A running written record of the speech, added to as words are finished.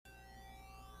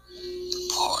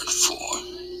4.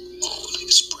 Old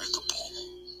Inexplicable.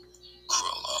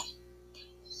 Chrollo.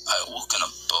 I awoke in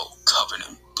a boat covered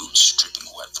in boots dripping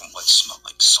wet from what smelled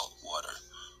like salt water.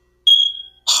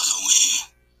 Halloween!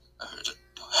 I heard a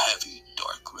heavy,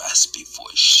 dark, raspy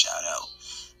voice shout out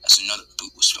as another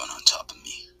boot was thrown on top of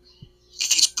me. Get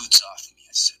these boots off me,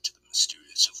 I said to the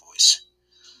mysterious voice.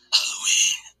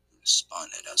 Halloween! He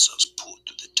responded as I was pulled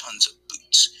through the tons of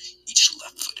boots, each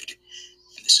left-footed,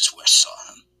 and this is where I saw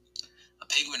him. A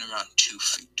penguin around 2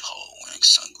 feet tall, wearing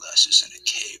sunglasses and a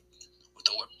cape, with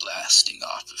the air blasting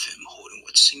off of him, holding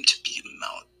what seemed to be a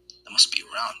mount that must be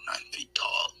around 9 feet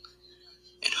tall.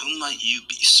 And who might you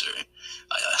be, sir?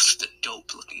 I asked the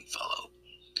dope-looking fellow.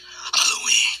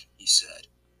 Halloween, he said.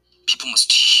 People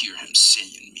must hear him say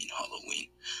and mean Halloween,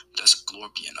 but as a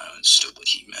Glorbian I understood what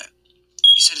he meant.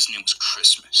 He said his name was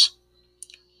Christmas.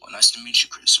 Well, nice to meet you,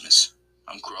 Christmas.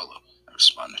 I'm Chrollo, I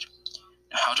responded.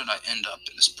 Now how did I end up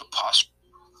in this preposterous...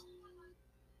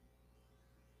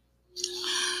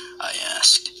 I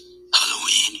asked.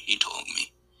 Halloween, he told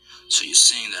me. So you're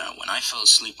saying that when I fell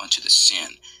asleep onto the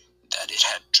sand, that it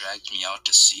had dragged me out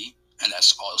to sea, and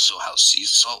that's also how sea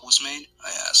salt was made?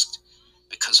 I asked.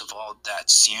 Because of all that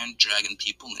sand dragging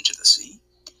people into the sea?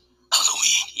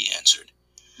 Halloween, he answered.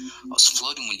 I was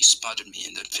floating when you spotted me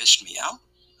and then fished me out?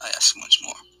 I asked once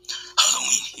more.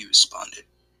 Halloween, he responded.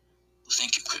 Well,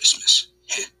 thank you, Christmas.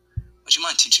 Hey, would you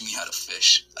mind teaching me how to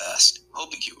fish? I asked,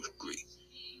 hoping he would agree.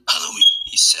 Halloween,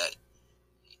 he said.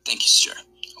 Thank you, sir.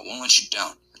 I won't let you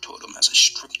down, I told him as I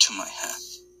stripped to my hat.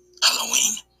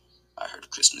 Halloween? I heard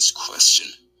Christmas question.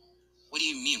 What do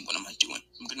you mean, what am I doing?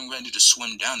 I'm getting ready to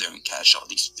swim down there and catch all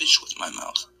these fish with my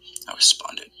mouth, I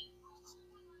responded.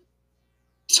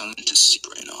 Telling him to see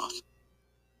brain off.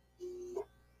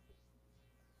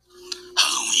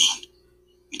 Halloween?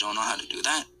 You don't know how to do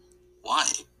that? Why?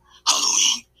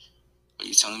 Halloween? Are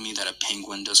you telling me that a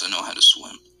penguin doesn't know how to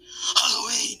swim?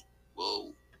 Halloween!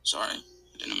 Whoa, sorry,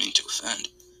 I didn't mean to offend.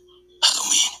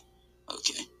 Halloween.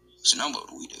 Okay, so now what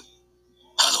do we do?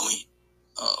 Halloween.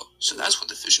 Oh, so that's what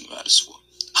the fishing rod is for.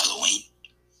 Halloween.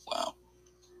 Wow.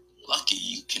 Lucky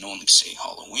you can only say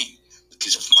Halloween,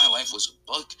 because if my life was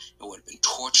a book, it would have been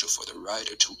torture for the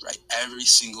writer to write every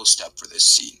single step for this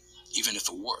scene, even if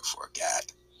it were for a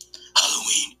gag.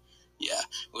 Halloween. Yeah,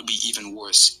 it would be even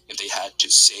worse if they had to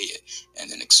say it and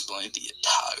then explain the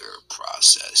entire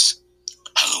process.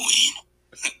 Halloween.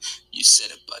 You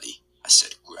said it, buddy, I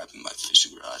said, grabbing my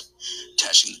fishing rod,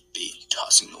 attaching the bait and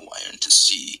tossing the wire into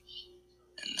sea.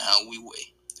 And now we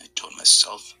wait, I told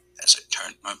myself as I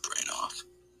turned my brain off.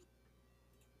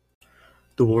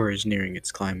 The war is nearing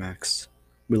its climax.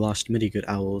 We lost many good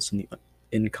owls in the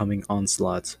incoming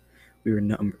onslaught. We were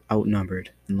outnumbered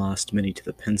and lost many to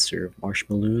the pincer of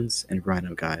marshmalloons and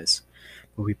rhino guys,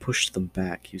 but we pushed them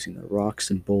back using the rocks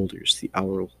and boulders the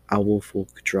owl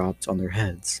folk dropped on their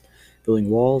heads, building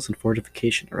walls and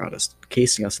fortification around us,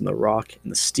 casing us in the rock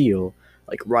and the steel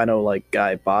like rhino-like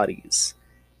guy bodies.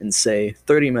 In, say,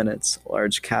 30 minutes, a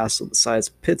large castle the size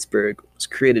of Pittsburgh was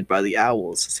created by the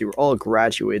Owls, as they were all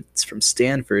graduates from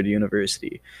Stanford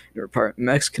University and were part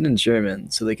Mexican and German,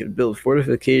 so they could build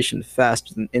fortification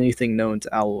faster than anything known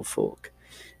to owl folk.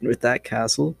 And with that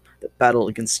castle, the battle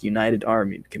against the United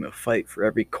Army became a fight for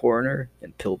every corner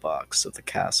and pillbox of the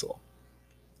castle.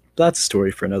 But that's a story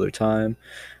for another time.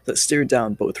 That stared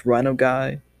down both Rhino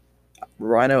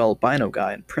Albino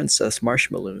Guy, and Princess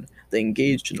Marshmalloon. They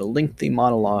engaged in a lengthy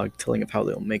monologue telling of how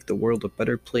they'll make the world a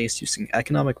better place using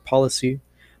economic policy,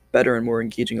 better and more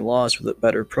engaging laws for the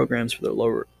better programs for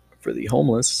the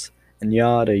homeless, and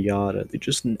yada yada. They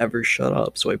just never shut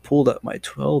up, so I pulled up my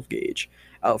 12 gauge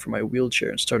out from my wheelchair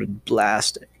and started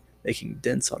blasting, making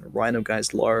dents on Rhino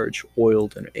Guy's large,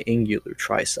 oiled, and angular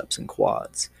triceps and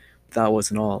quads. But that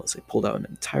wasn't all, as I pulled out an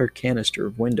entire canister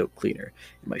of window cleaner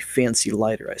and my fancy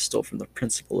lighter I stole from the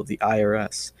principal of the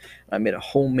IRS. And I made a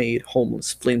homemade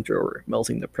homeless flamethrower,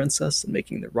 melting the princess and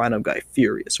making the Rhino Guy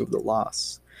furious over the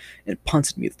loss, and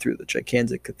punted me through the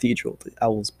gigantic cathedral the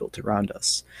owls built around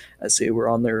us, as they were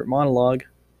on their monologue,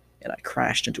 and I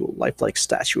crashed into a lifelike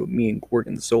statue of me and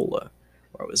Gorgonzola,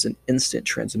 where I was in instant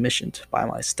transmission by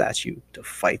my statue to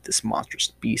fight this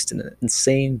monstrous beast in an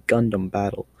insane Gundam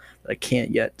battle that I can't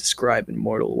yet describe in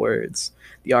mortal words.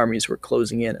 The armies were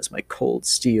closing in as my cold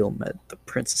steel met the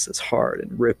princess's hard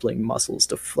and rippling muscles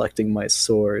deflecting my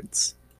swords.